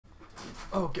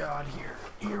Oh god,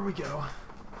 here we go.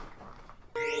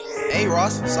 Hey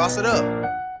Ross, sauce it up.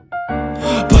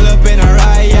 Pull up in a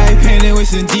ride, yeah, painted with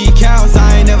some decals.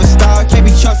 I ain't never stop, can't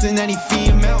be trusting any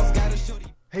females.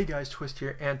 Hey guys, Twist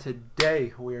here, and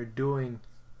today we are doing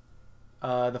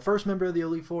the first member of the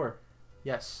Elite Four.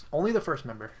 Yes, only the first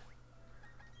member.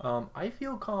 I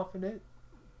feel confident.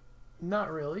 Not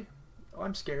really.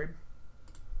 I'm scared.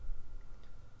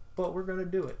 But we're gonna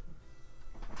do it.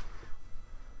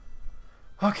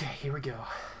 Okay, here we go.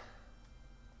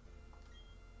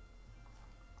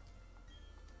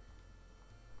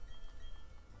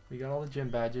 We got all the gym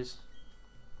badges.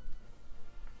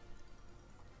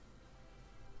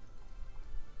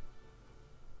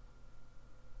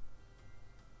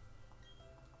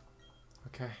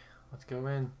 Okay, let's go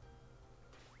in.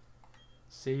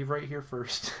 Save right here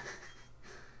first.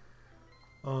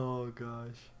 Oh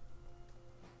gosh.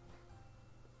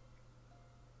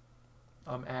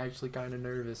 I'm actually kind of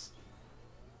nervous.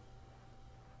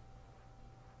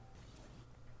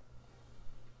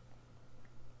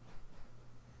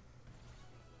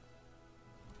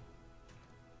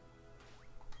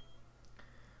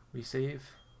 We save.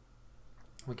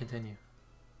 We continue.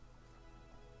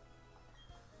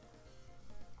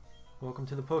 Welcome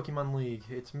to the Pokemon League.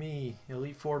 It's me,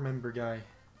 Elite Four member guy.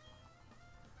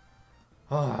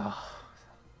 Oh.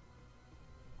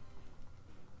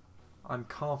 I'm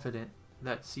confident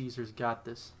that Caesar's got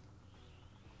this.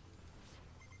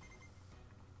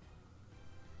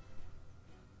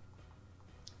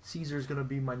 Caesar's gonna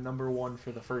be my #1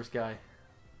 for the first guy.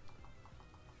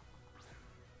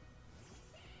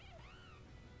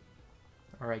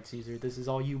 Alright, Caesar, this is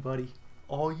all you, buddy.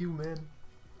 All you, man.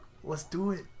 Let's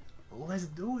do it. Let's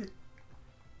do it.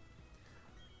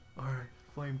 Alright,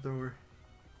 flamethrower.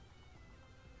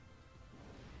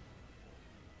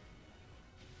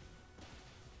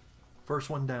 First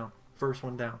one down. First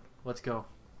one down. Let's go.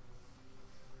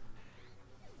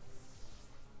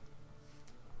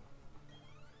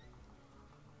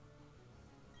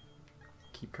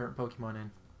 Keep current Pokemon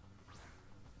in.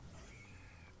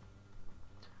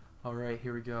 Alright,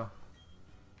 here we go.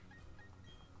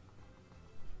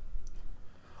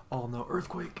 Oh no,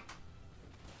 Earthquake!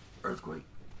 Earthquake!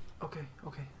 Okay,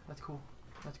 okay, that's cool.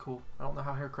 That's cool. I don't know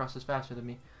how Heracross is faster than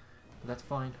me, but that's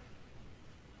fine.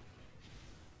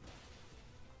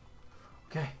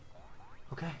 Okay.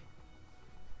 Okay.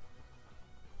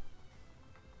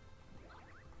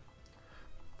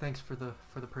 Thanks for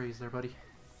the praise there, buddy.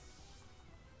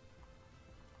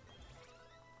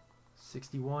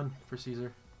 61 for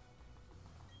Caesar.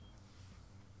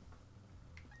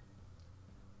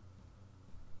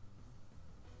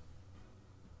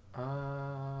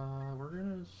 We're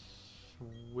gonna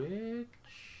switch.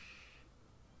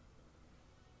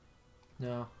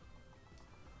 No.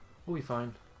 We'll be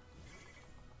fine.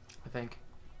 I think.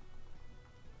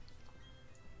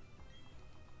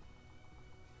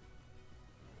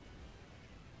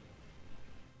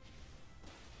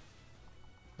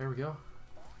 There we go.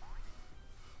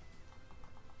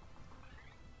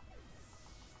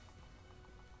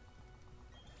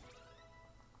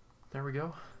 There we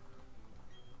go.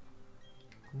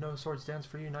 No sword stands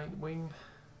for you, Nightwing.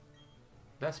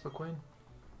 Vespiquen.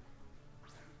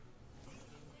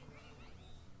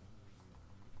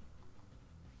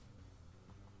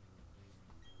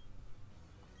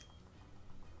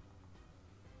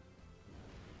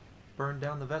 Burn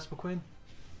down the Vespiquen.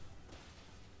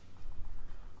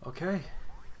 Okay.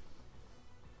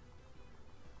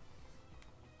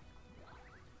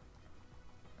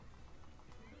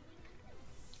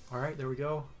 Alright, there we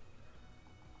go.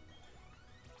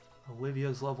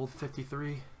 Olivia's leveled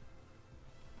 53.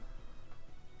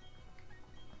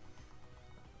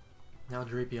 Now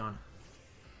Drapion.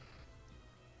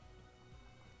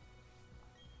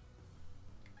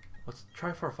 Let's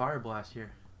try for a Fire Blast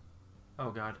here.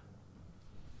 Oh god.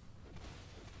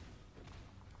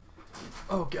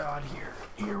 Oh god,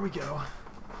 here we go.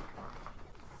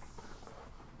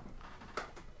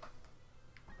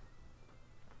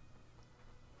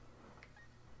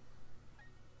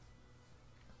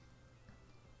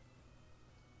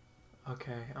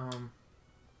 Okay,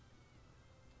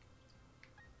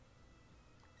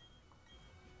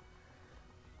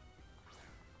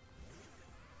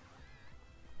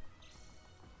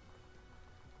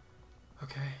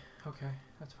 okay,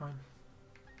 that's fine.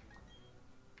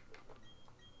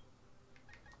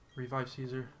 Revive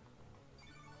Caesar.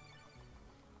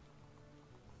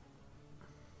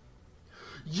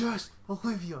 Yes!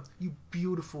 Olivia! You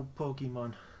beautiful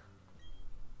Pokemon.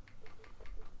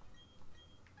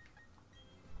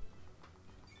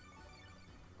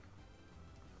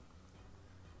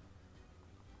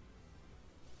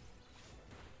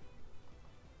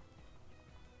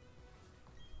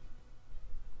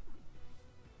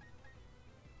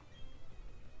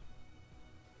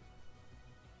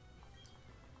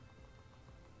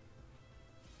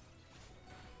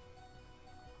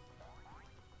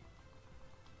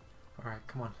 Alright,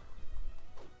 come on.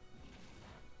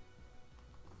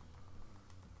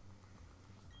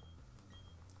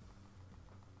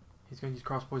 He's gonna use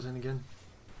cross poison again.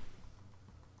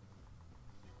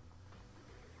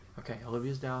 Okay,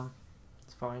 Olivia's down.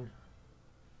 It's fine.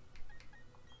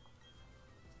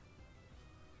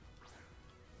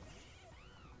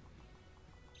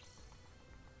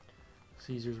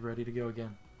 Caesar's ready to go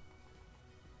again.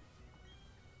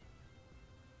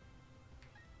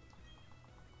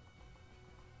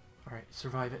 Alright,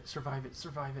 survive it, survive it,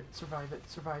 survive it, survive it,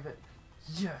 survive it.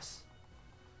 Yes!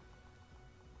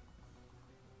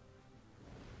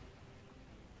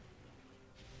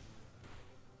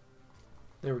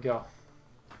 There we go.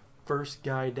 First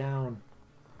guy down.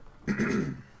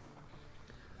 That's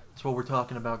what we're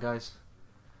talking about, guys.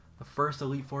 The first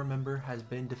Elite Four member has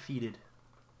been defeated.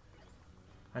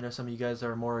 I know some of you guys that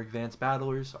are more advanced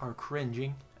battlers are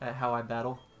cringing at how I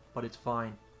battle, but it's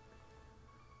fine.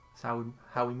 It's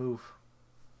how we move.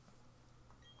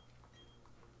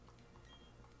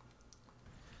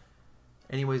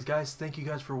 Anyways, guys, thank you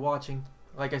guys for watching.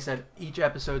 Like I said, each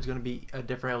episode is going to be a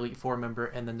different Elite Four member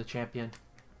and then the champion.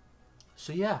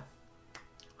 So yeah,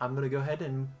 I'm going to go ahead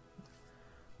and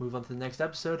move on to the next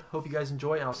episode. Hope you guys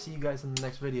enjoy, and I'll see you guys in the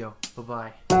next video.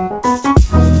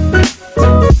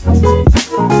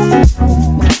 Bye-bye.